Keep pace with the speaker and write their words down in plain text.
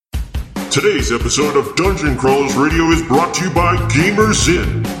Today's episode of Dungeon Crawlers Radio is brought to you by Gamers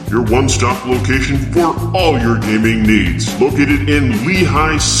Inn, your one-stop location for all your gaming needs. Located in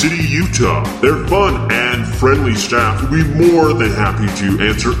Lehigh City, Utah, their fun and friendly staff will be more than happy to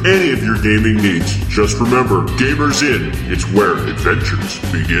answer any of your gaming needs. Just remember, Gamers Inn, it's where adventures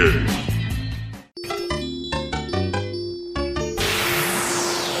begin.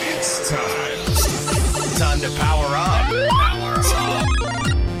 It's time to power up.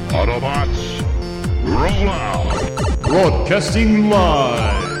 Autobots, roll out! Broadcasting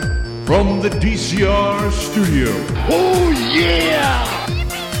live from the DCR studio. Oh, yeah!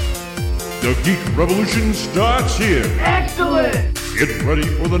 The Geek Revolution starts here. Excellent! Get ready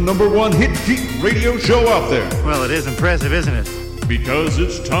for the #1 hit geek radio show out there. Well, it is impressive, isn't it? Because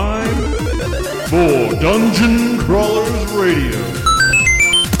it's time for Dungeon Crawlers Radio.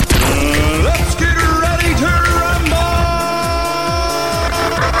 Let's get ready to rumble!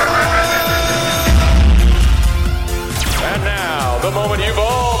 And now, the moment you've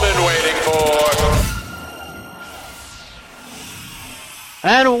all been waiting for.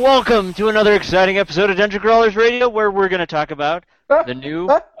 And welcome to another exciting episode of Dungeon Crawlers Radio, where we're going to talk about the new,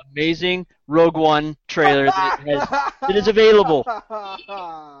 amazing Rogue One trailer that is available.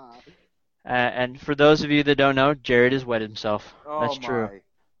 And for those of you that don't know, Jared has wet himself. That's true.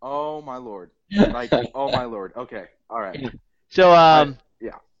 Oh my lord. Like, oh my lord. Okay. All right. So,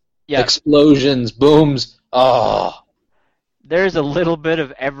 yeah. Explosions, booms. Oh. There's a little bit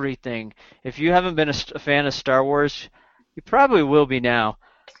of everything. If you haven't been a fan of Star Wars, you probably will be now.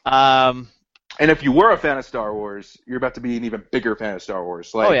 And if you were a fan of Star Wars, you're about to be an even bigger fan of Star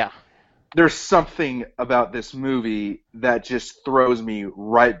Wars. Like, oh, yeah. There's something about this movie that just throws me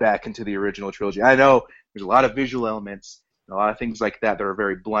right back into the original trilogy. I know there's a lot of visual elements, a lot of things like that are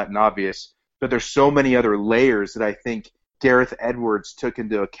very blunt and obvious, but there's so many other layers that I think Gareth Edwards took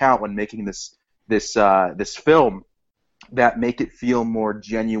into account when making this film that make it feel more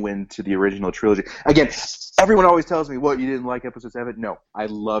genuine to the original trilogy. Again, everyone always tells me, what, you didn't like Episode 7? No, I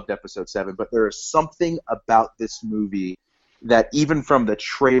loved Episode 7, but there is something about this movie that even from the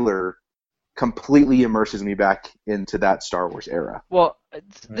trailer completely immerses me back into that Star Wars era. Well,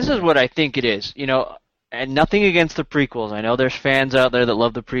 this is what I think it is, and nothing against the prequels. I know there's fans out there that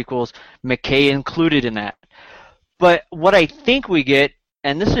love the prequels, McKay included in that. But what I think we get,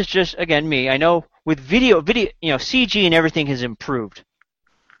 and this is just, again, me, I know with video, CG and everything has improved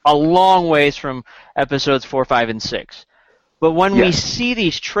a long ways from episodes 4, 5, and 6. But when we see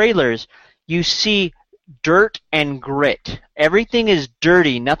these trailers, you see dirt and grit. Everything is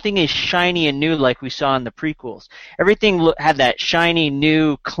dirty. Nothing is shiny and new like we saw in the prequels. Everything had that shiny,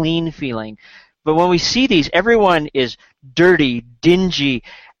 new, clean feeling. But when we see these, everyone is dirty, dingy.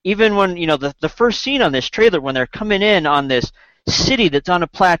 Even when, the first scene on this trailer, when they're coming in on this city that's on a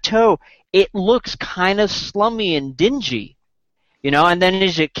plateau, it looks kind of slummy and dingy. And then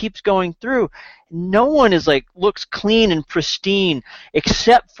as it keeps going through, no one looks clean and pristine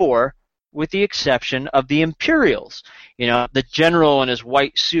except for, with the exception of the Imperials. The general in his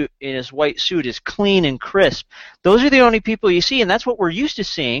white suit is clean and crisp. Those are the only people you see, and that's what we're used to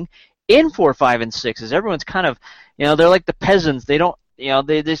seeing in 4, 5, and 6. Is everyone's kind of, they're like the peasants. They don't,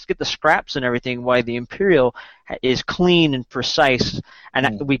 they just get the scraps and everything. Why the Imperial is clean and precise,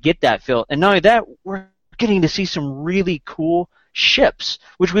 and we get that feel. And not only that, we're getting to see some really cool ships,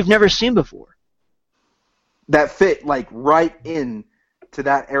 which we've never seen before. That fit right in to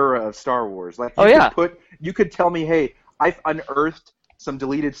that era of Star Wars. You could tell me, hey, I've unearthed some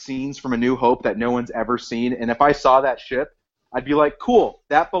deleted scenes from A New Hope that no one's ever seen, and if I saw that ship, I'd be like, cool,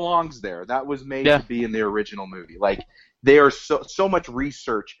 that belongs there. That was made to be in the original movie. They are so much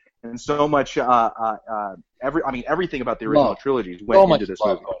research and so much everything about the original trilogies went into this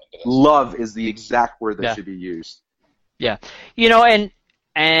movie. Love is the exact word that should be used. Yeah,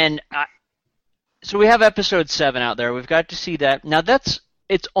 so we have Episode 7 out there. We've got to see that. Now that's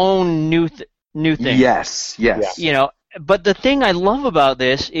its own new thing. Yes. But the thing I love about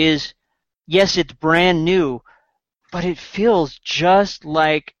this is, yes, it's brand new, but it feels just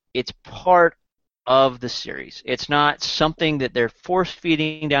like it's part of the series. It's not something that they're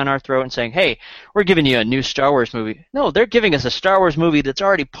force-feeding down our throat and saying, hey, we're giving you a new Star Wars movie. No, they're giving us a Star Wars movie that's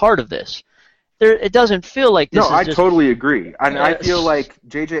already part of this. It doesn't feel like this is I totally agree. And I feel like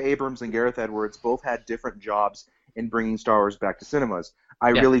J.J. Abrams and Gareth Edwards both had different jobs in bringing Star Wars back to cinemas. I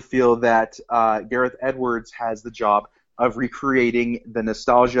really feel that Gareth Edwards has the job of recreating the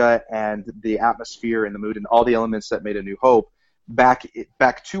nostalgia and the atmosphere and the mood and all the elements that made A New Hope back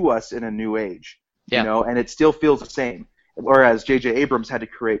to us in a new age. And it still feels the same. Whereas J.J. Abrams had to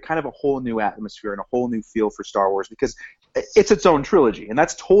create kind of a whole new atmosphere and a whole new feel for Star Wars because it's its own trilogy, and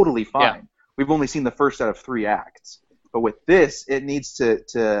that's totally fine. Yeah. We've only seen the first out of 3 acts. But with this, it needs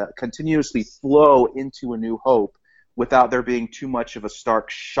to continuously flow into A New Hope without there being too much of a stark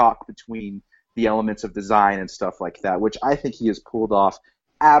shock between the elements of design and stuff like that, which I think he has pulled off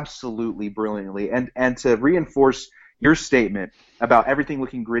absolutely brilliantly. And to reinforce your statement about everything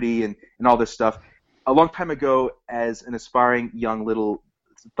looking gritty and all this stuff, a long time ago, as an aspiring young little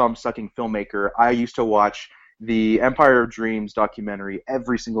thumb-sucking filmmaker, I used to watch the Empire of Dreams documentary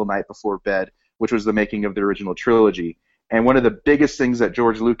every single night before bed, which was the making of the original trilogy. And one of the biggest things that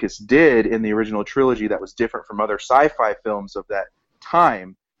George Lucas did in the original trilogy that was different from other sci-fi films of that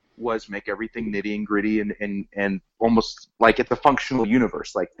time was make everything nitty and gritty and almost like it's a functional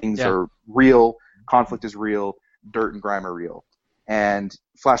universe. Like things are real, conflict is real, dirt and grime are real. And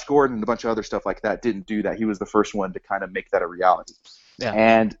Flash Gordon and a bunch of other stuff like that didn't do that. He was the first one to kind of make that a reality. Yeah.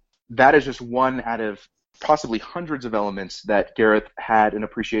 And that is just one out of possibly hundreds of elements that Gareth had an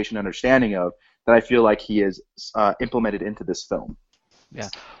appreciation and understanding of that I feel like he has implemented into this film. Yeah.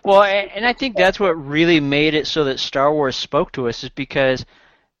 Well, and I think that's what really made it so that Star Wars spoke to us, is because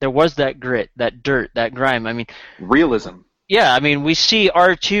there was that grit, that dirt, that grime. I mean, realism. Yeah, I mean, we see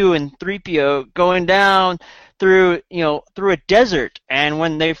R2 and 3PO going down through a desert, and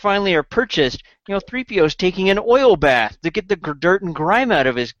when they finally are purchased, 3PO's taking an oil bath to get the dirt and grime out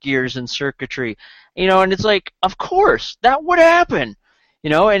of his gears and circuitry. And it's like, of course, that would happen.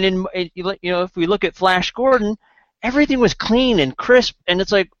 And if we look at Flash Gordon, everything was clean and crisp, and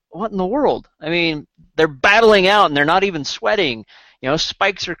it's like, what in the world? I mean, they're battling out, and they're not even sweating.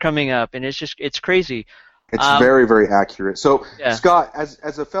 Spikes are coming up, and it's crazy. It's very, very accurate. So, yeah. Scott,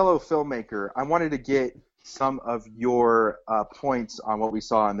 as a fellow filmmaker, I wanted to get some of your points on what we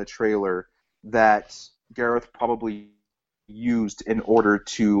saw in the trailer that Gareth probably used in order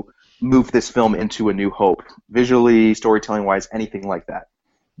to move this film into A New Hope, visually, storytelling-wise, anything like that.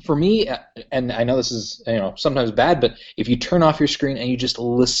 For me, and I know this is sometimes bad, but if you turn off your screen and you just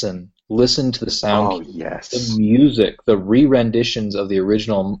listen to the sound, the music, the re-renditions of the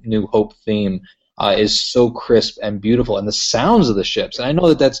original New Hope theme is so crisp and beautiful, and the sounds of the ships. And I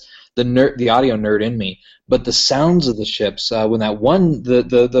know that's the audio nerd in me, but the sounds of the ships when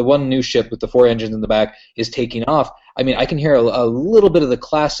that the one new ship with the 4 engines in the back is taking off. I mean, I can hear a little bit of the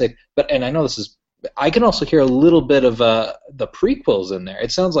classic, and I know this is. I can also hear a little bit of the prequels in there.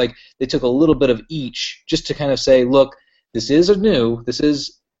 It sounds like they took a little bit of each just to kind of say, look, this is kind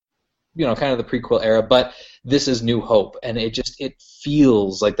of the prequel era, but this is New Hope, and it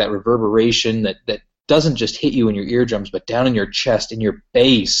feels like that reverberation that doesn't just hit you in your eardrums, but down in your chest, in your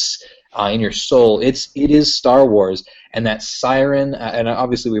base, in your soul. It is Star Wars, and that siren, and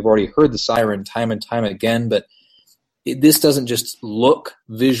obviously we've already heard the siren time and time again, but this doesn't just look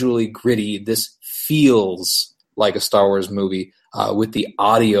visually gritty. This feels like a Star Wars movie with the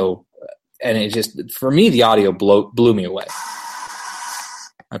audio, and it just, for me, the audio blew me away.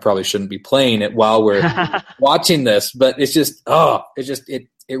 I probably shouldn't be playing it while we're watching this, but it's just,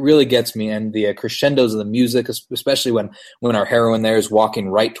 it really gets me, and the crescendos of the music, especially when our heroine there is walking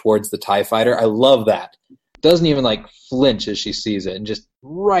right towards the TIE fighter. I love that. Doesn't even flinch as she sees it, and just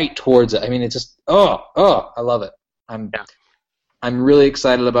right towards it. I mean, it's just, I love it. I'm really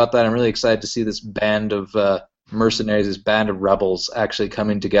excited about that. I'm really excited to see this band of mercenaries, this band of rebels actually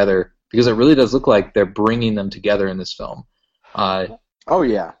coming together, because it really does look like they're bringing them together in this film. Oh,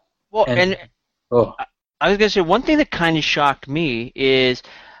 yeah. Well, I was going to say, one thing that kind of shocked me is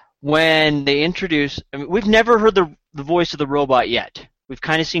when they introduce, we've never heard the voice of the robot yet. We've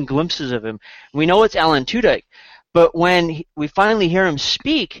kind of seen glimpses of him. We know it's Alan Tudyk, but when we finally hear him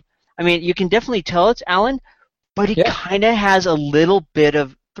speak, I mean, you can definitely tell it's Alan, but he kind of has a little bit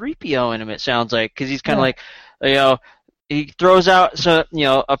of 3PO in him, it sounds like, because he's kind of he throws out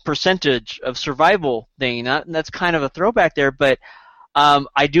a percentage of survival thing. That's kind of a throwback there, but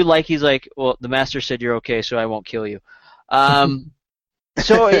I do like he's like, well, the master said you're okay, so I won't kill you.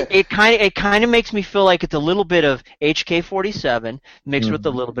 So it kind of makes me feel like it's a little bit of HK-47 mixed with a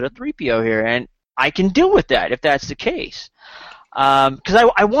little bit of 3PO here, and I can deal with that if that's the case.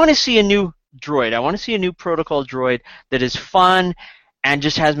 Because I want to see a new droid. I want to see a new protocol droid that is fun and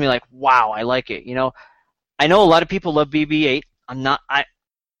just has me like, wow, I like it. I know a lot of people love BB-8. I'm not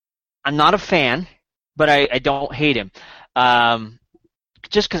a fan, but I don't hate him.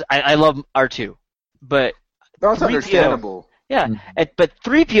 Just because I love R2, but that's understandable. Yeah, but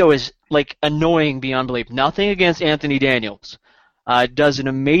 3PO is annoying beyond belief. Nothing against Anthony Daniels, does an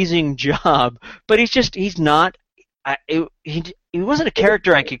amazing job, but he's not. He wasn't a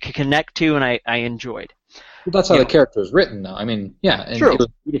character I could connect to, and I enjoyed. Well, that's how the character is written, though. I mean, and true. it was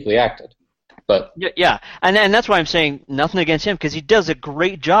beautifully acted. But yeah, and that's why I'm saying nothing against him, because he does a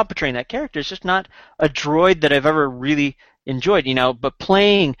great job portraying that character. It's just not a droid that I've ever really enjoyed, But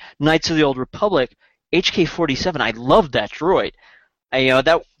playing Knights of the Old Republic, HK-47, I loved that droid.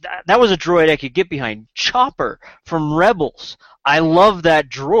 That was a droid I could get behind. Chopper from Rebels, I love that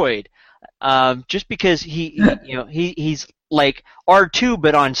droid. Just because he's like R2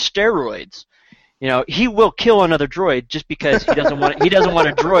 but on steroids. He will kill another droid just because he doesn't want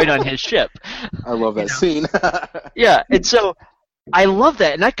a droid on his ship. I love that scene. Yeah, and so I love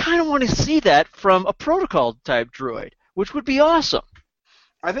that, and I kind of want to see that from a protocol type droid, which would be awesome.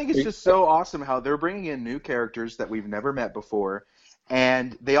 I think it's just so awesome how they're bringing in new characters that we've never met before,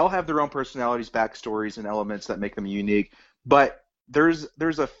 and they all have their own personalities, backstories, and elements that make them unique. But there's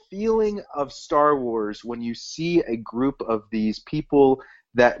a feeling of Star Wars when you see a group of these people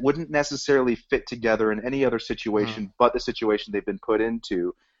that wouldn't necessarily fit together in any other situation but the situation they've been put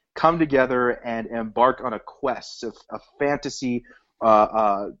into, come together and embark on a quest, a fantasy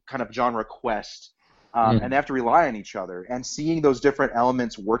kind of genre quest, and they have to rely on each other. And seeing those different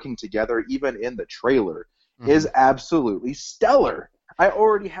elements working together, even in the trailer, is absolutely stellar. I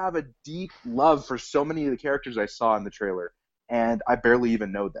already have a deep love for so many of the characters I saw in the trailer, and I barely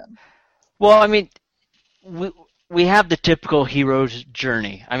even know them. Well, I mean, we have the typical hero's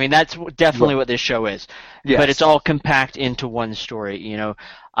journey. I mean, that's definitely what this show is. Yes. But it's all compact into one story,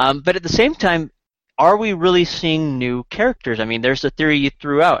 But at the same time, are we really seeing new characters? I mean, there's the theory you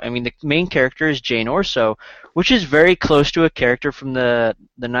threw out. I mean, the main character is Jyn Erso, which is very close to a character from the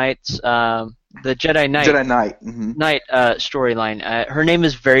Knights, the Jedi Knight. Knight storyline. Her name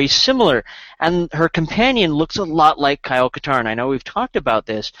is very similar, and her companion looks a lot like Kyle Katarn. I know we've talked about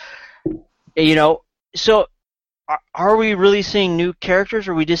this. So are we really seeing new characters,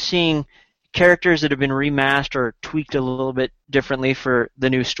 or are we just seeing characters that have been remastered or tweaked a little bit differently for the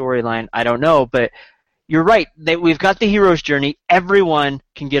new storyline? I don't know, but you're right. We've got the hero's journey. Everyone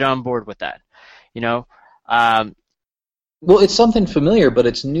can get on board with that, Well, it's something familiar, but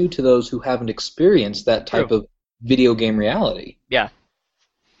it's new to those who haven't experienced that type of video game reality. Yeah.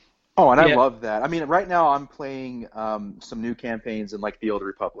 Oh, and I love that. I mean, right now I'm playing some new campaigns in like the Old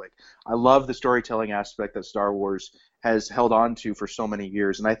Republic. I love the storytelling aspect that Star Wars has held on to for so many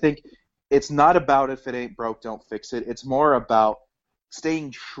years, and I think it's not about if it ain't broke, don't fix it. It's more about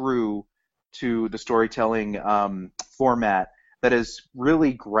staying true to the storytelling format that has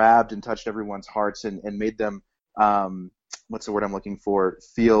really grabbed and touched everyone's hearts and made them, what's the word I'm looking for,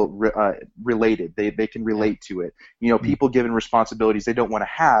 feel related. They can relate to it. People given responsibilities they don't want to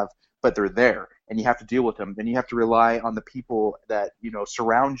have, but they're there, and you have to deal with them. And you have to rely on the people that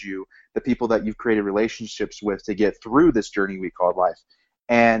surround you, the people that you've created relationships with to get through this journey we call life.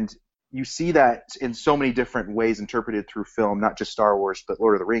 And you see that in so many different ways interpreted through film, not just Star Wars, but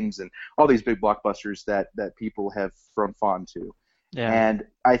Lord of the Rings and all these big blockbusters that people have grown fond to. Yeah. And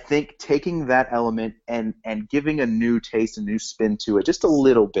I think taking that element and giving a new taste, a new spin to it, just a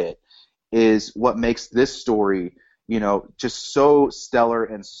little bit, is what makes this story, just so stellar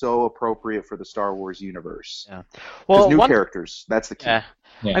and so appropriate for the Star Wars universe. Yeah. Well, new characters, that's the key. Yeah.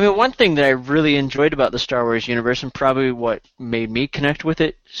 Yeah. I mean, one thing that I really enjoyed about the Star Wars universe, and probably what made me connect with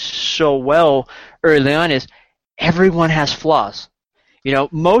it so well early on, is everyone has flaws.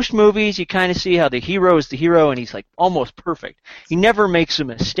 Most movies you kind of see how the hero is the hero and he's like almost perfect. He never makes a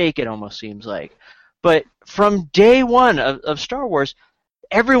mistake, it almost seems like. But from day one of Star Wars,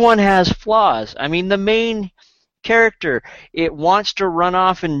 everyone has flaws. I mean, the main character, it wants to run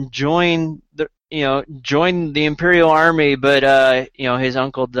off and join the Imperial Army, but his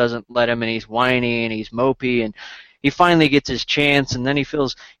uncle doesn't let him, and he's whiny and he's mopey, and he finally gets his chance, and then he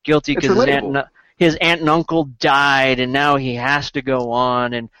feels guilty because his aunt and uncle died, and now he has to go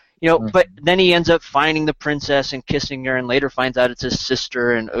on, and but then he ends up finding the princess and kissing her, and later finds out it's his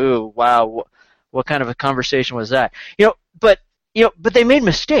sister, and oh wow, what kind of a conversation was that? But they made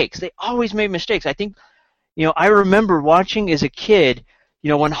mistakes. They always made mistakes. I think, I remember watching as a kid,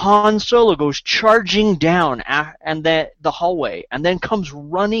 when Han Solo goes charging down and the hallway, and then comes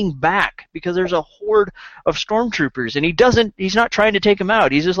running back because there's a horde of stormtroopers, and he's not trying to take him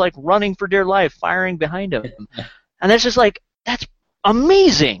out. He's just like running for dear life, firing behind him. And that's just like, that's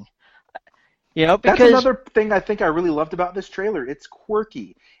amazing. Because that's another thing I think I really loved about this trailer. It's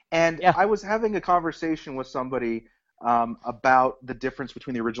quirky. And I was having a conversation with somebody about the difference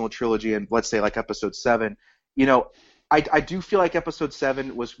between the original trilogy and, let's say, like Episode 7. I do feel like Episode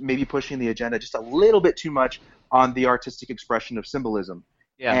 7 was maybe pushing the agenda just a little bit too much on the artistic expression of symbolism.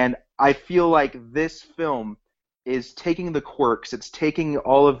 Yeah. And I feel like this film is taking the quirks, it's taking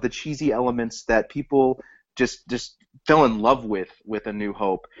all of the cheesy elements that people just fell in love with A New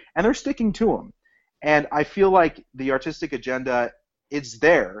Hope, and they're sticking to them. And I feel like the artistic agenda is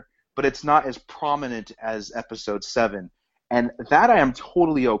there, but it's not as prominent as Episode 7. And that I am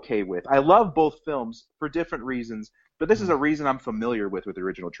totally okay with. I love both films for different reasons, but this is a reason I'm familiar with the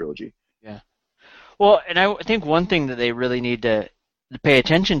original trilogy. Yeah. Well, and I think one thing that they really need to pay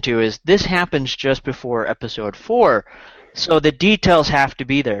attention to is this happens just before Episode 4, so the details have to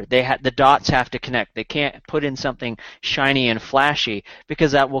be there. The dots have to connect. They can't put in something shiny and flashy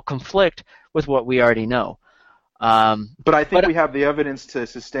because that will conflict with what we already know. But I think we have the evidence to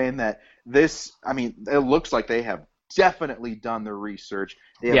sustain that this, I mean, it looks like they have definitely done their research.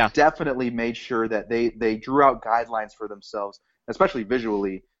 They have definitely made sure that they drew out guidelines for themselves, especially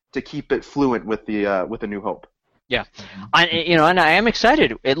visually, to keep it fluent with A New Hope. Yeah, and I am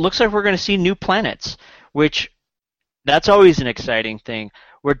excited. It looks like we're going to see new planets, which that's always an exciting thing.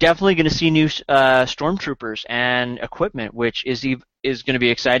 We're definitely going to see new stormtroopers and equipment, which is going to be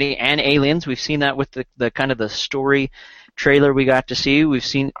exciting, and aliens. We've seen that with the kind of the story trailer we got to see. We're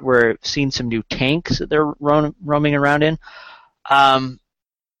seeing some new tanks that they're roaming around in, and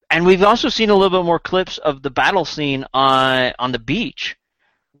we've also seen a little bit more clips of the battle scene on the beach,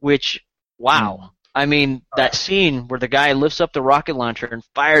 which wow. I mean, that scene where the guy lifts up the rocket launcher and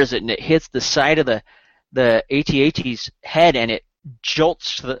fires it, and it hits the side of the AT-AT's head, and it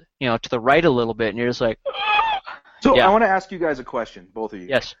jolts to the right a little bit, and you're just like. So I want to ask you guys a question, both of you.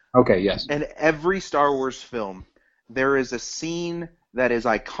 Yes. Okay. Yes. In every Star Wars film, there is a scene that is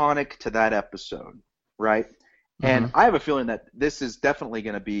iconic to that episode, right? Mm-hmm. And I have a feeling that this is definitely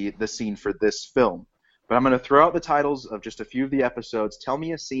going to be the scene for this film. But I'm going to throw out the titles of just a few of the episodes. Tell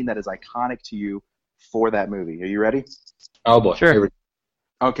me a scene that is iconic to you for that movie. Are you ready? Oh, boy. Sure.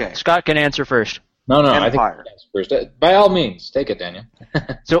 Okay. Scott can answer first. No, Empire. I think first. By all means, take it, Daniel.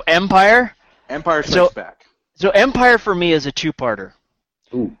 So Empire? Empire Strikes Back. So Empire for me is a two-parter.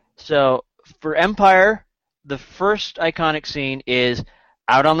 Ooh. So for Empire, the first iconic scene is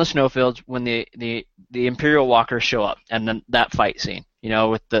out on the snowfields when the Imperial Walkers show up, and then that fight scene,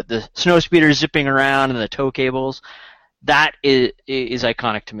 with the snow speeders zipping around and the tow cables. That is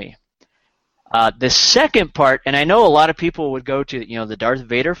iconic to me. The second part, and I know a lot of people would go to the Darth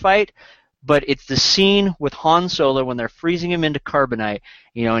Vader fight, but it's the scene with Han Solo when they're freezing him into carbonite,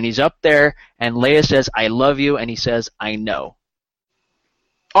 and he's up there, and Leia says, "I love you," and he says, "I know."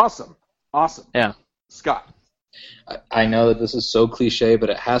 Awesome. Yeah. Scott. I know that this is so cliche,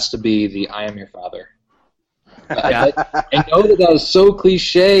 but it has to be the "I am your father." I know that was so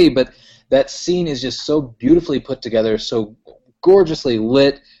cliche, but that scene is just so beautifully put together, so gorgeously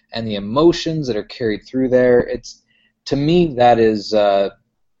lit, and the emotions that are carried through there. To me, that is.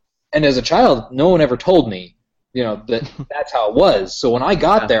 And as a child, no one ever told me, that's how it was. So when I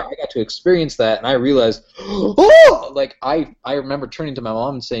got there, I got to experience that, and I realized, I remember turning to my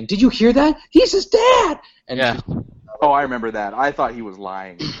mom and saying, "Did you hear that? He's his dad!" And I remember that. I thought he was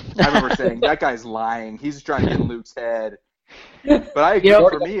lying. I remember saying, that guy's lying. He's trying to get in Luke's head. But I agree.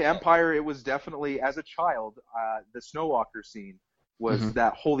 For me, Empire, it was definitely, as a child, the Snowwalker scene was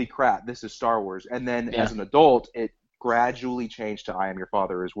that, holy crap, this is Star Wars. And then as an adult, it gradually changed to I Am Your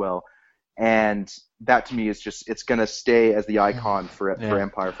Father as well. And that to me is just, it's going to stay as the icon for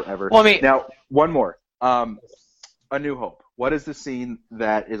Empire forever. Well, now, one more. A New Hope. What is the scene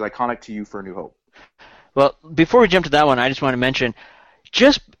that is iconic to you for A New Hope? Well, before we jump to that one, I just want to mention,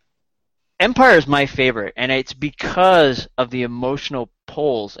 Empire is my favorite, and it's because of the emotional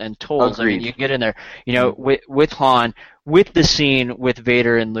pulls and tolls. Agreed. I mean, you get in there, with Han, with the scene with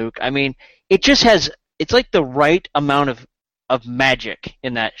Vader and Luke. I mean, it just has, it's like the right amount of magic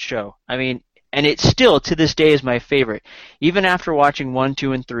in that show. I mean, and it still, to this day, is my favorite. Even after watching 1,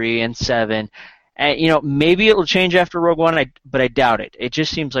 2, and 3, and 7, and, maybe it'll change after Rogue One, but I doubt it. It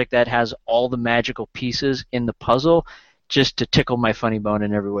just seems like that has all the magical pieces in the puzzle just to tickle my funny bone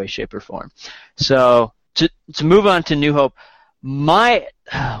in every way, shape, or form. So, to move on to New Hope,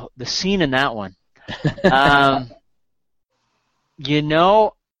 the scene in that one, Do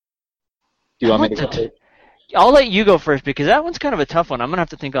you want me to go? I'll let you go first because that one's kind of a tough one. I'm going to have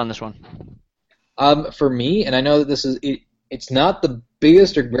to think on this one. For me, and I know that this is it's not the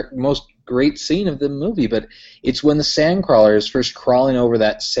biggest or most great scene of the movie, but it's when the Sandcrawler is first crawling over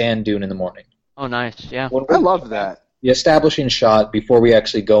that sand dune in the morning. Oh, nice, yeah. I love that. The establishing shot before we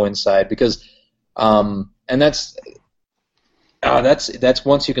actually go inside, because, and that's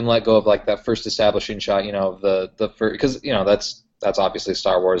once you can let go of like that first establishing shot, the first, because that's obviously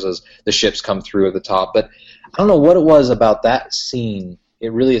Star Wars as the ships come through at the top, but I don't know what it was about that scene.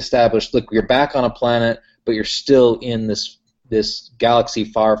 It really established, look, you're back on a planet, but you're still in this galaxy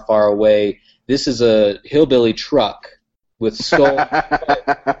far, far away, This is a hillbilly truck with skull.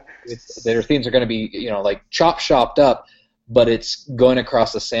 Their things are going to be, like chopped up, but it's going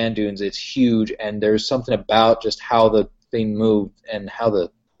across the sand dunes. It's huge, and there's something about just how the thing moved and how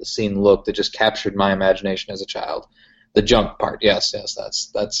the scene looked that just captured my imagination as a child. The junk part, yes,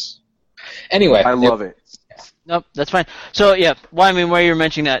 that's. Anyway, I love it. Nope, that's fine. So yeah, while you're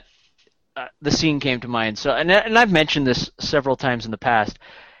mentioning that, the scene came to mind. So and I've mentioned this several times in the past.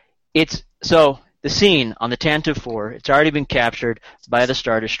 It's so the scene on the Tantive 4. It's already been captured by the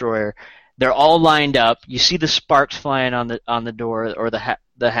Star Destroyer. They're all lined up. You see the sparks flying on the door or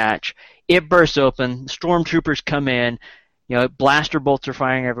the hatch. It bursts open. Stormtroopers come in. Blaster bolts are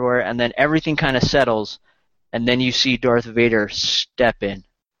firing everywhere, and then everything kind of settles, and then you see Darth Vader step in.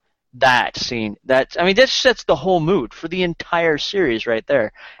 That scene, that sets the whole mood for the entire series right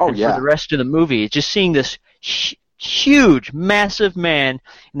there. Oh, and yeah. For the rest of the movie, just seeing this huge, massive man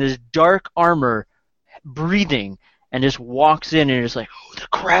in this dark armor breathing and just walks in and is like, who the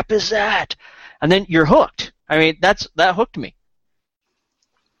crap is that? And then you're hooked. That hooked me.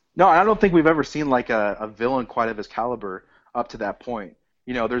 No, I don't think we've ever seen like a villain quite of his caliber up to that point.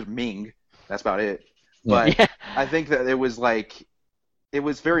 There's Ming. That's about it. But yeah. I think that it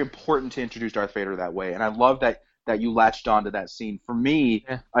was very important to introduce Darth Vader that way, and I love that you latched onto that scene. For me,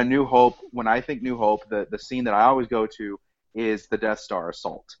 yeah. A New Hope, when I think New Hope, the scene that I always go to is the Death Star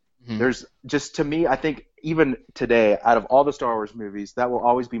assault. Mm-hmm. There's just, to me, I think even today, out of all the Star Wars movies, that will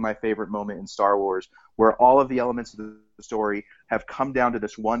always be my favorite moment in Star Wars, where all of the elements of the story have come down to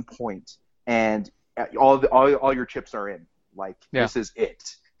this one point, and all your chips are in. This is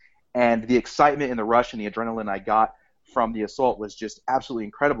it. And the excitement and the rush and the adrenaline I got from the assault was just absolutely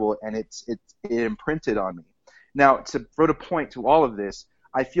incredible, and it imprinted on me. Now, to put a point to all of this,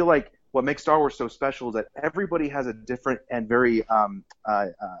 I feel like what makes Star Wars so special is that everybody has a different and very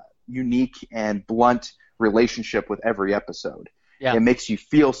unique and blunt relationship with every episode. Yeah. It makes you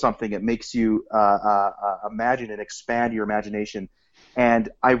feel something. It makes you imagine and expand your imagination. And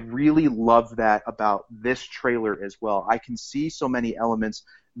I really love that about this trailer as well. I can see so many elements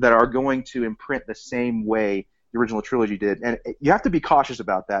that are going to imprint the same way the original trilogy did. And you have to be cautious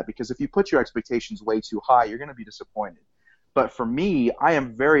about that, because if you put your expectations way too high, you're going to be disappointed. But for me, I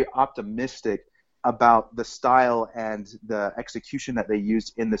am very optimistic about the style and the execution that they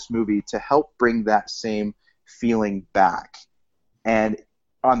used in this movie to help bring that same feeling back. And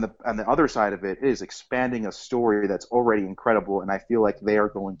on the other side of it, it is expanding a story that's already incredible, and I feel like they are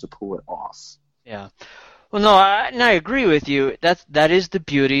going to pull it off. Yeah. Well, no, I agree with you. That is the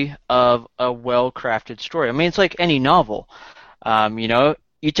beauty of a well-crafted story. It's like any novel.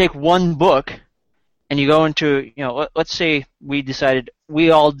 You take one book and you go into, let's say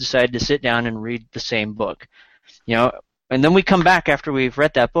we all decided to sit down and read the same book, and then we come back after we've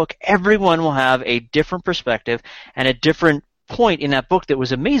read that book. Everyone will have a different perspective and a different point in that book that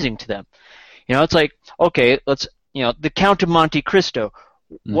was amazing to them. It's like, okay, the Count of Monte Cristo.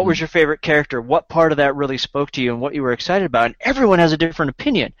 What was your favorite character? What part of that really spoke to you and what you were excited about? And everyone has a different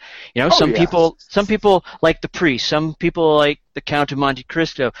opinion. Some people like the priest. Some people like the Count of Monte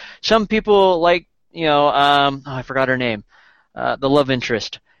Cristo. Some people like, I forgot her name, the love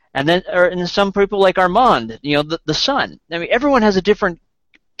interest. And some people like Armand, the son. Everyone has a different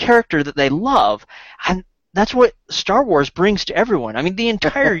character that they love, and that's what Star Wars brings to everyone. The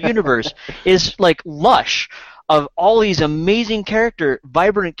entire universe is like lush of all these amazing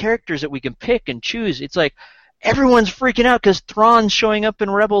vibrant characters that we can pick and choose. It's like everyone's freaking out because Thrawn's showing up in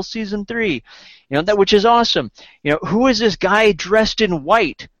Rebels Season 3, which is awesome. Who is this guy dressed in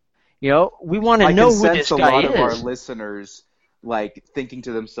white? We want to know who this guy is. I can sense a lot of our listeners thinking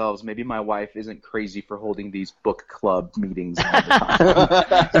to themselves, maybe my wife isn't crazy for holding these book club meetings all the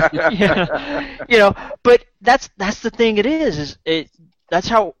time. But that's the thing. That's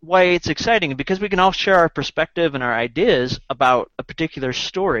why it's exciting, because we can all share our perspective and our ideas about a particular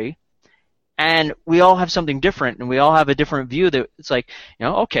story, and we all have something different, and we all have a different view. That it's like,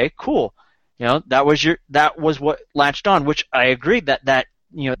 okay, cool, that was what latched on. Which I agree that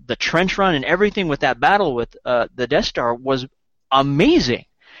the trench run and everything with that battle with the Death Star was amazing.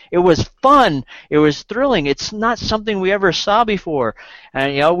 It was fun. It was thrilling. It's not something we ever saw before,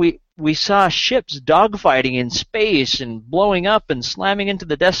 and we saw ships dogfighting in space and blowing up and slamming into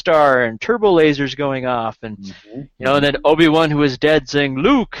the Death Star and turbo lasers going off, and and then Obi-Wan, who is dead, saying,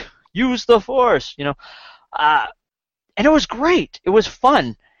 "Luke, use the Force," and it was great. It was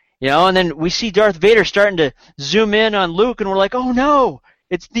fun, and then we see Darth Vader starting to zoom in on Luke, and we're like, "Oh no,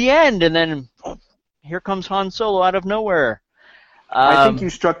 it's the end!" And then here comes Han Solo out of nowhere. I think you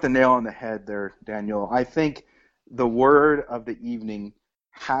struck the nail on the head there, Daniel. I think the word of the evening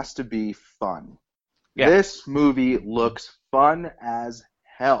has to be fun. Yeah. This movie looks fun as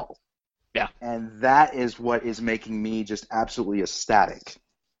hell. Yeah. And that is what is making me just absolutely ecstatic.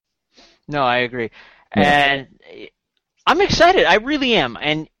 No, I agree. Yeah. And I'm excited. I really am.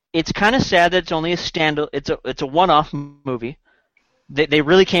 And it's kind of sad that it's only it's a one-off movie. They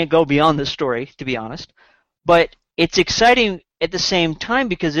really can't go beyond this story, to be honest. But it's exciting at the same time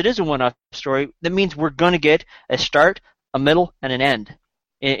because it is a one-off story. That means we're going to get a start, a middle, and an end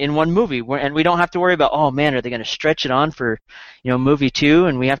in one movie. And we don't have to worry about, oh, man, are they going to stretch it on for movie 2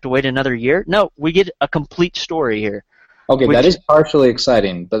 and we have to wait another year? No, we get a complete story here. Okay, that is partially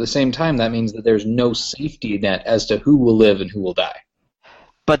exciting, but at the same time, that means that there's no safety net as to who will live and who will die.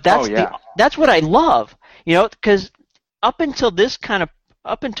 But that's what I love, because up until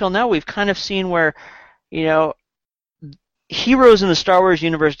now, we've kind of seen where, heroes in the Star Wars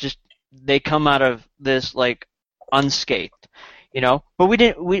universe they come out of this like unscathed, But we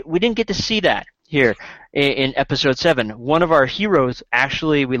didn't get to see that here in Episode 7. One of our heroes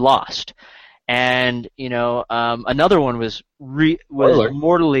actually we lost. And another one was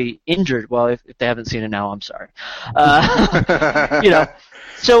mortally injured. Well, if they haven't seen it now, I'm sorry.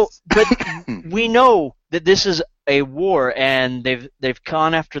 So, but we know that this is a war, and they've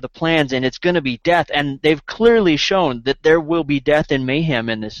gone after the plans, and it's going to be death. And they've clearly shown that there will be death and mayhem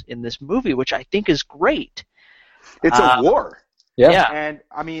in this movie, which I think is great. It's a war. Yeah. And,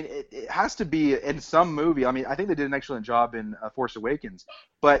 I mean, it has to be in some movie. I mean, I think they did an excellent job in Force Awakens.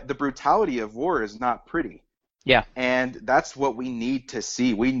 But the brutality of war is not pretty. Yeah. And that's what we need to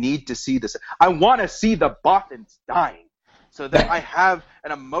see. We need to see this. I want to see the Bothans dying so that I have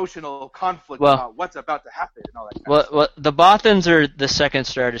an emotional conflict about what's about to happen and all that kind of stuff. Well, the Bothans are the second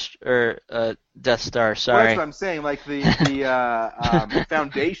Star Death Star, sorry. Well, that's what I'm saying. Like the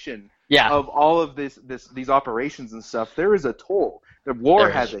foundation of all of these operations and stuff, there is a toll. The war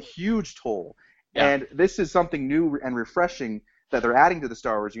has a huge toll. Yeah. And this is something new and refreshing that they're adding to the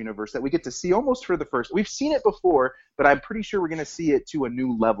Star Wars universe that we get to see almost for the first. We've seen it before, but I'm pretty sure we're going to see it to a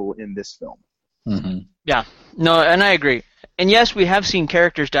new level in this film. Mm-hmm. Yeah. No, and I agree. And yes, we have seen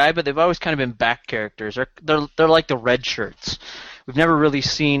characters die, but they've always kind of been back characters. They're like the red shirts. We've never really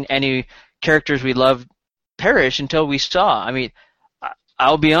seen any characters we loved perish until we saw. I mean,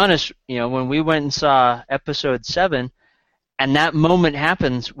 I'll be honest, when we went and saw Episode 7, and that moment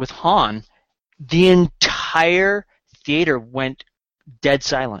happens with Han, the entire theater went dead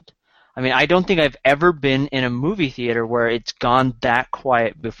silent. I mean, I don't think I've ever been in a movie theater where it's gone that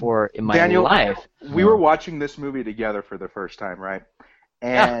quiet before in my life. We were watching this movie together for the first time, right?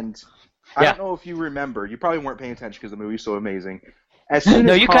 And I don't know if you remember. You probably weren't paying attention because the movie's so amazing. As soon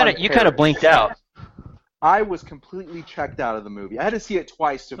as you kind of blinked out. I was completely checked out of the movie. I had to see it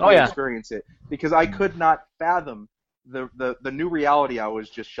twice to fully experience it because I could not fathom the new reality I was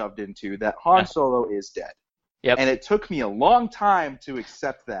just shoved into, that Han Solo is dead. Yep. And it took me a long time to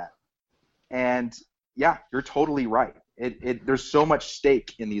accept that. And yeah, you're totally right. There's so much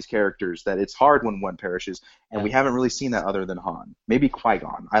stake in these characters that it's hard when one perishes, and we haven't really seen that other than Han. Maybe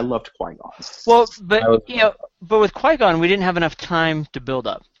Qui-Gon. I loved Qui-Gon. Well, but but with Qui-Gon, we didn't have enough time to build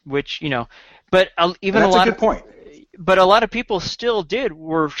up, which but even that's a good point. But a lot of people still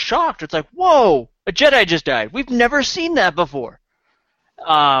were shocked. It's like, whoa, a Jedi just died. We've never seen that before.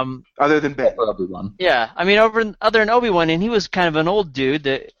 Other than Ben. Obi-Wan. Yeah, I mean, other than Obi-Wan, and he was kind of an old dude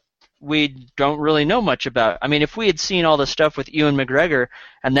that we don't really know much about. I mean, if we had seen all the stuff with Ewan McGregor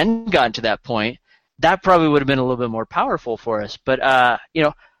and then gotten to that point, that probably would have been a little bit more powerful for us. But, I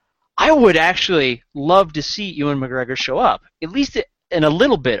would actually love to see Ewan McGregor show up, at least in a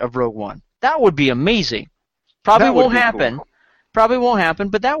little bit of Rogue One. That would be amazing. Probably won't happen. Cool. Probably won't happen,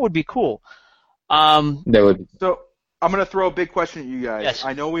 but that would be cool. That would. So I'm going to throw a big question at you guys. Yes.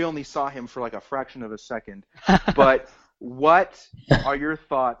 I know we only saw him for like a fraction of a second, but what are your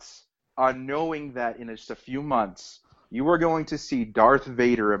thoughts on knowing that in just a few months you are going to see Darth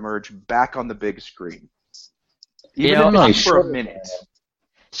Vader emerge back on the big screen? Even if it's for a minute.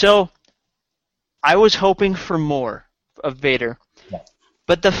 So, I was hoping for more of Vader,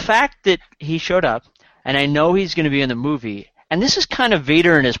 but the fact that he showed up, and I know he's going to be in the movie, and this is kind of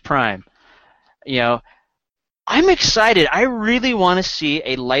Vader in his prime, I'm excited. I really want to see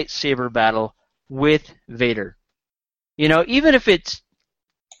a lightsaber battle with Vader. Even if it's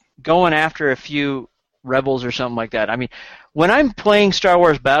going after a few rebels or something like that. I mean, when I'm playing Star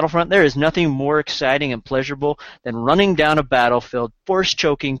Wars Battlefront, there is nothing more exciting and pleasurable than running down a battlefield, force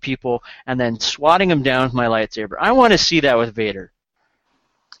choking people, and then swatting them down with my lightsaber. I want to see that with Vader.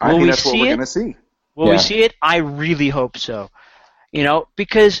 I think that's what we're going to see. Will we see it? I really hope so.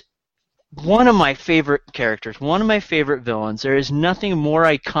 Because one of my favorite characters, one of my favorite villains. There is nothing more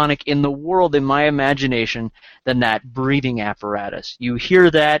iconic in the world in my imagination than that breathing apparatus. You hear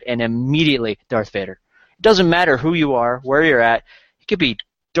that and immediately Darth Vader. It doesn't matter who you are, where you're at. It could be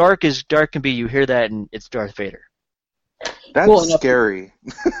dark as dark can be. You hear that and it's Darth Vader. That's scary.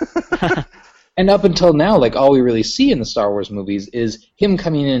 And up until now, like, all we really see in the Star Wars movies is him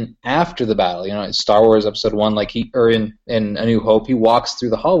coming in after the battle. You know, in Star Wars Episode 1, like in A New Hope, he walks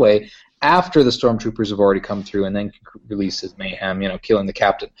through the hallway after the stormtroopers have already come through and then release his mayhem, you know, killing the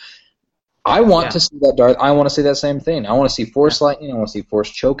captain. I want to see that Darth. I want to see that same thing. I want to see Force lightning. I want to see Force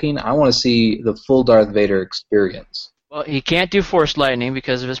choking. I want to see the full Darth Vader experience. Well, he can't do Force lightning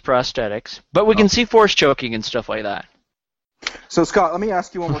because of his prosthetics, but we can see Force choking and stuff like that. So, Scott, let me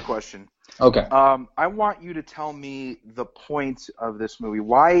ask you one more question. Okay. I want you to tell me the point of this movie.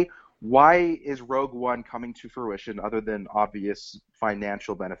 Why is Rogue One coming to fruition other than obvious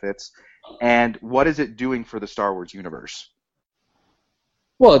financial benefits? And what is it doing for the Star Wars universe?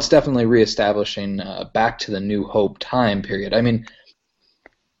 Well, it's definitely reestablishing back to the New Hope time period. I mean,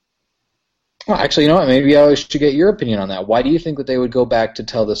 well, actually, you know what? Maybe I should get your opinion on that. Why do you think that they would go back to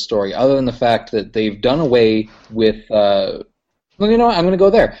tell this story, other than the fact that they've done away with... well, you know what? I'm going to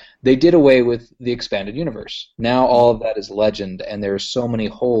go there. They did away with the expanded universe. Now all of that is legend, and there's so many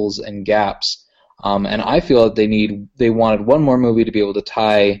holes and gaps. And I feel that they wanted one more movie to be able to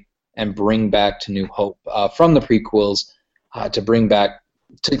tie and bring back to New Hope from the prequels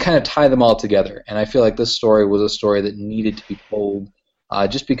to kind of tie them all together. And I feel like this story was a story that needed to be told,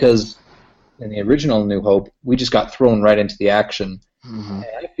 just because in the original New Hope we just got thrown right into the action. Mm-hmm.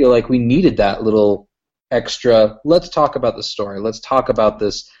 And I feel like we needed that little extra, let's talk about the story, let's talk about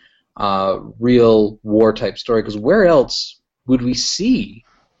this real war type story, because where else would we see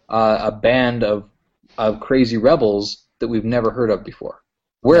a band of crazy rebels that we've never heard of before?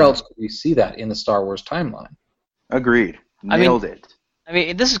 Where else could we see that in the Star Wars timeline? Agreed. Nailed it. I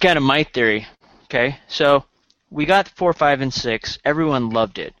mean, this is kind of my theory. Okay, so we got 4, 5, and 6. Everyone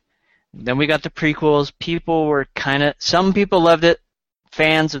loved it. Then we got the prequels. People were some people loved it.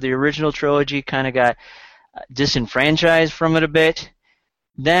 Fans of the original trilogy kind of got disenfranchised from it a bit.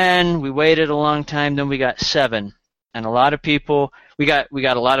 Then we waited a long time. Then we got 7, and a lot of people. We got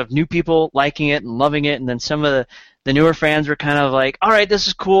a lot of new people liking it and loving it, and then some of the newer fans were kind of like, "All right, this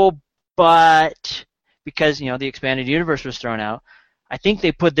is cool," but because the expanded universe was thrown out, I think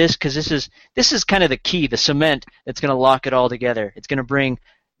they put this because this is kind of the key, the cement that's going to lock it all together. It's going to bring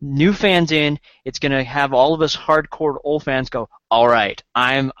new fans in. It's going to have all of us hardcore old fans go, all right,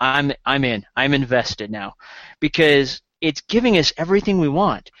 I'm in. I'm invested now, because it's giving us everything we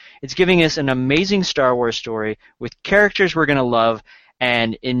want. It's giving us an amazing Star Wars story with characters we're going to love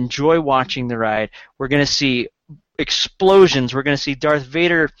and enjoy watching the ride. We're going to see explosions. We're going to see Darth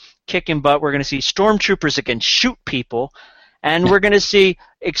Vader kicking butt. We're going to see stormtroopers that can shoot people. And we're going to see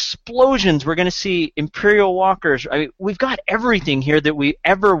explosions. We're going to see Imperial walkers. I mean, we've got everything here that we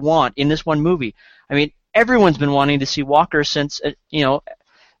ever want in this one movie. I mean, everyone's been wanting to see walkers since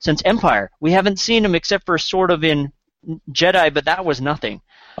Empire. We haven't seen them except for sort of in Jedi, but that was nothing.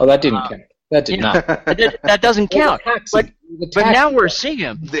 Oh, that didn't count. That did not. That doesn't count. But now we're seeing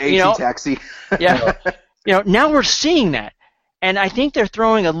them. The AC taxi. Yeah. Now we're seeing that. And I think they're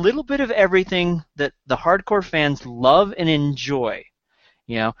throwing a little bit of everything that the hardcore fans love and enjoy.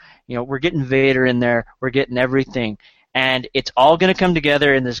 We're getting Vader in there. We're getting everything. And it's all going to come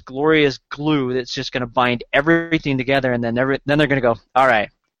together in this glorious glue that's just going to bind everything together. And then they're going to go, all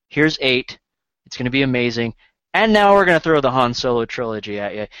right, here's 8. It's going to be amazing. And now we're going to throw the Han Solo trilogy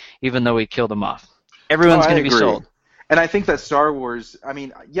at you, even though we killed them off. Everyone's going to be sold. And I think that Star Wars, a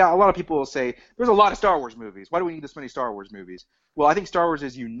lot of people will say, there's a lot of Star Wars movies. Why do we need this many Star Wars movies? Well, I think Star Wars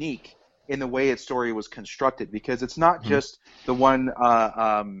is unique in the way its story was constructed, because it's not just the one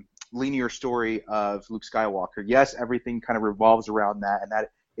linear story of Luke Skywalker. Yes, everything kind of revolves around that, and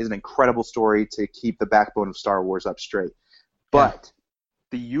that is an incredible story to keep the backbone of Star Wars up straight. But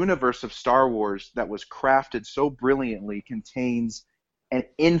the universe of Star Wars that was crafted so brilliantly contains an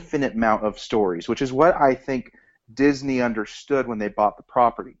infinite amount of stories, which is what I think Disney understood when they bought the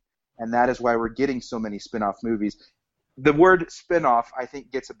property, and that is why we're getting so many spin-off movies. The word spin-off, I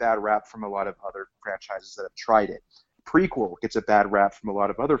think, gets a bad rap from a lot of other franchises that have tried it. Prequel gets a bad rap from a lot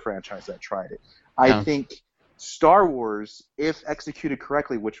of other franchises that tried it. I think Star Wars, if executed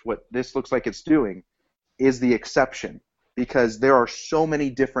correctly, which what this looks like it's doing, is the exception, because there are so many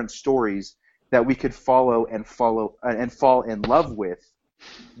different stories that we could follow and fall in love with,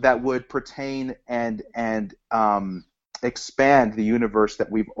 that would pertain and expand the universe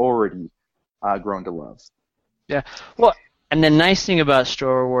that we've already grown to love. Yeah. Well, and the nice thing about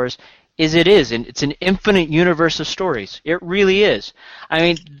Star Wars and it's an infinite universe of stories. It really is. I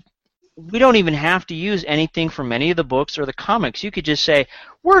mean, we don't even have to use anything from any of the books or the comics. You could just say,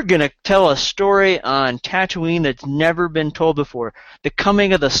 we're going to tell a story on Tatooine that's never been told before, the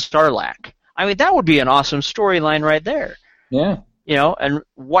coming of the Sarlacc. I mean, that would be an awesome storyline right there. Yeah. You know, and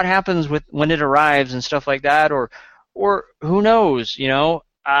what happens when it arrives and stuff like that, or who knows, you know.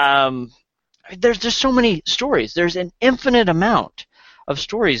 There's just so many stories. There's an infinite amount of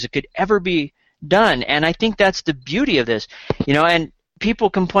stories that could ever be done, and I think that's the beauty of this, you know. And people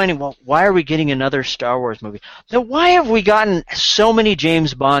complaining, well, why are we getting another Star Wars movie? Then why have we gotten so many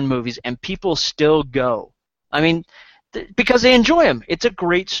James Bond movies and people still go? I mean, because they enjoy them. It's a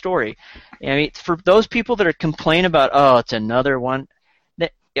great story. I mean, for those people that are complaining about, oh, it's another one,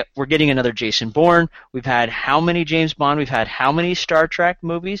 we're getting another Jason Bourne. We've had how many James Bond? We've had how many Star Trek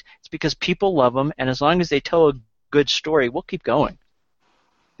movies? It's because people love them, and as long as they tell a good story, we'll keep going.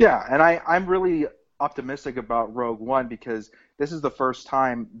 Yeah, and I'm really optimistic about Rogue One because this is the first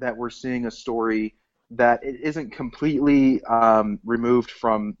time that we're seeing a story that it isn't completely removed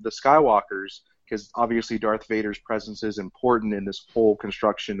from the Skywalkers, because obviously Darth Vader's presence is important in this whole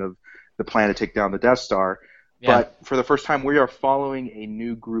construction of the plan to take down the Death Star. Yeah. But for the first time, we are following a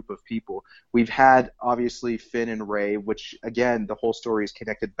new group of people. We've had, obviously, Finn and Rey, which, again, the whole story is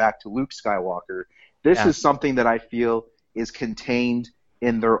connected back to Luke Skywalker. This is something that I feel is contained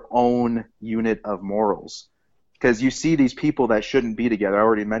in their own unit of morals. Because you see these people that shouldn't be together. I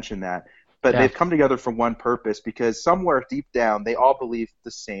already mentioned that. But they've come together for one purpose, because somewhere deep down, they all believe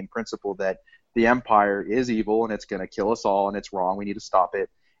the same principle, that the Empire is evil and it's going to kill us all and it's wrong. We need to stop it.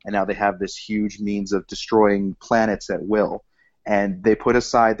 And now they have this huge means of destroying planets at will. And they put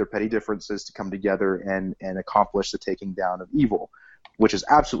aside their petty differences to come together and accomplish the taking down of evil, which is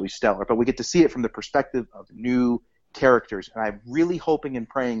absolutely stellar. But we get to see it from the perspective of new characters. And I'm really hoping and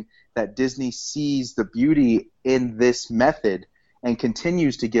praying that Disney sees the beauty in this method and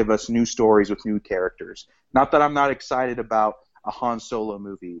continues to give us new stories with new characters. Not that I'm not excited about a Han Solo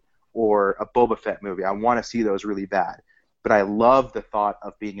movie or a Boba Fett movie. I want to see those really bad. But I love the thought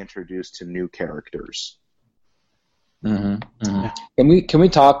of being introduced to new characters. Mm-hmm. Mm-hmm. Can we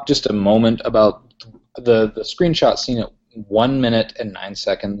talk just a moment about the screenshot scene at 1 minute and 9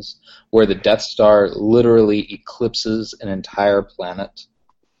 seconds where the Death Star literally eclipses an entire planet?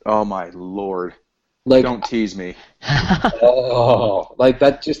 Oh my lord! Like, don't tease me. Oh, like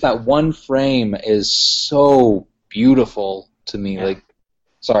that! Just that one frame is so beautiful to me. Yeah. Like,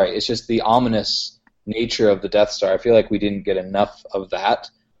 sorry, it's just the ominous nature of the Death Star. I feel like we didn't get enough of that,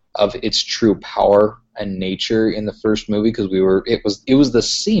 of its true power and nature in the first movie, because it was the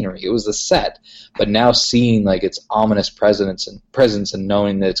scenery, it was the set, but now seeing like its ominous presence and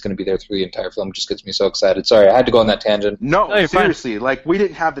knowing that it's going to be there through the entire film just gets me so excited. Sorry, I had to go on that tangent. No, seriously, like we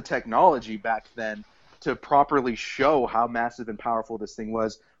didn't have the technology back then to properly show how massive and powerful this thing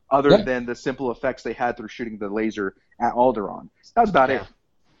was, other than the simple effects they had through shooting the laser at Alderaan. That was about it.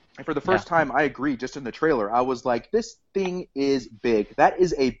 And for the first time, I agree, just in the trailer, I was like, this thing is big. That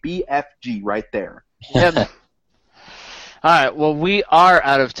is a BFG right there. Yep. All right, well, we are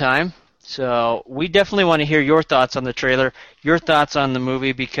out of time, so we definitely want to hear your thoughts on the trailer, your thoughts on the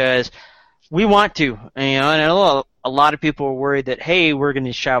movie, because we want to. And I know a lot of people are worried that, hey, we're going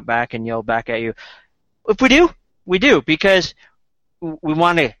to shout back and yell back at you. If we do, because we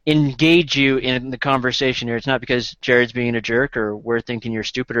want to engage you in the conversation here. It's not because Jared's being a jerk or we're thinking you're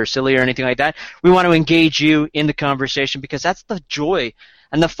stupid or silly or anything like that. We want to engage you in the conversation because that's the joy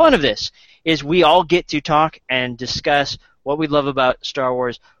and the fun of this, is we all get to talk and discuss what we love about Star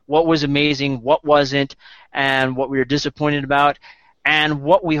Wars, what was amazing, what wasn't, and what we were disappointed about, and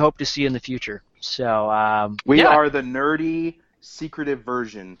what we hope to see in the future. So we are the nerdy, secretive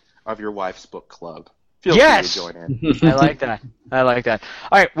version of your wife's book club. Feel free to join in. I like that.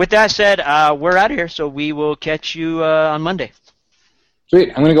 All right, with that said, we're out of here, so we will catch you on Monday. Sweet.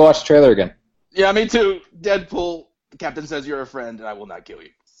 I'm going to go watch the trailer again. Yeah, me too. Deadpool, the captain says you're a friend, and I will not kill you.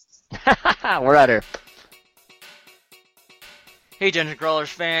 We're out of here. Hey, Dungeon Crawlers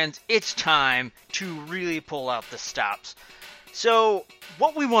fans, it's time to really pull out the stops. So,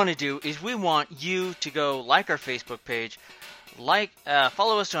 what we want to do is we want you to go like our Facebook page,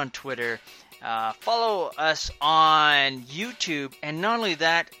 follow us on Twitter, follow us on YouTube, and not only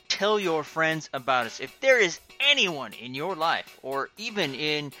that, tell your friends about us. If there is anyone in your life, or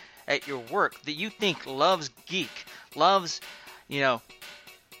even at your work, that you think loves geek, loves,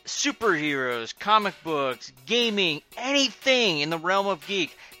 superheroes, comic books, gaming, anything in the realm of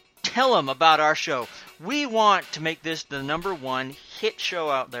geek, tell them about our show. We want to make this the #1 hit show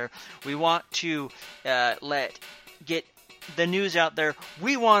out there. We want to get the news out there.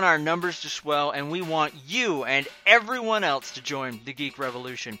 We want our numbers to swell, and we want you and everyone else to join the Geek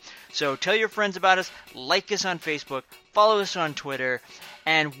Revolution. So tell your friends about us, like us on Facebook, follow us on Twitter,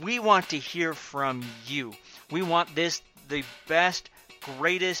 and we want to hear from you. We want this the best,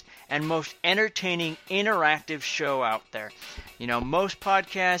 greatest, and most entertaining interactive show out there. You know, most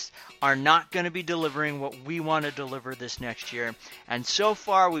podcasts are not going to be delivering what we want to deliver this next year. And so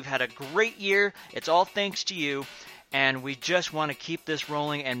far, we've had a great year. It's all thanks to you. And we just want to keep this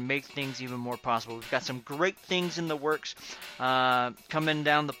rolling and make things even more possible. We've got some great things in the works coming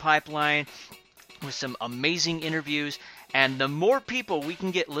down the pipeline with some amazing interviews. And the more people we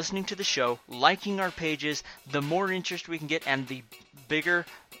can get listening to the show, liking our pages, the more interest we can get, and the bigger,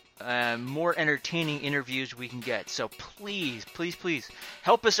 more entertaining interviews we can get. So please, please, please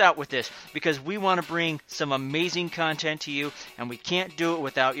help us out with this, because we want to bring some amazing content to you, and we can't do it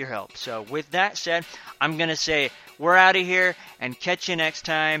without your help. So with that said, I'm going to say we're out of here, and catch you next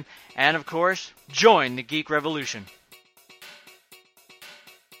time. And of course, join the Geek Revolution.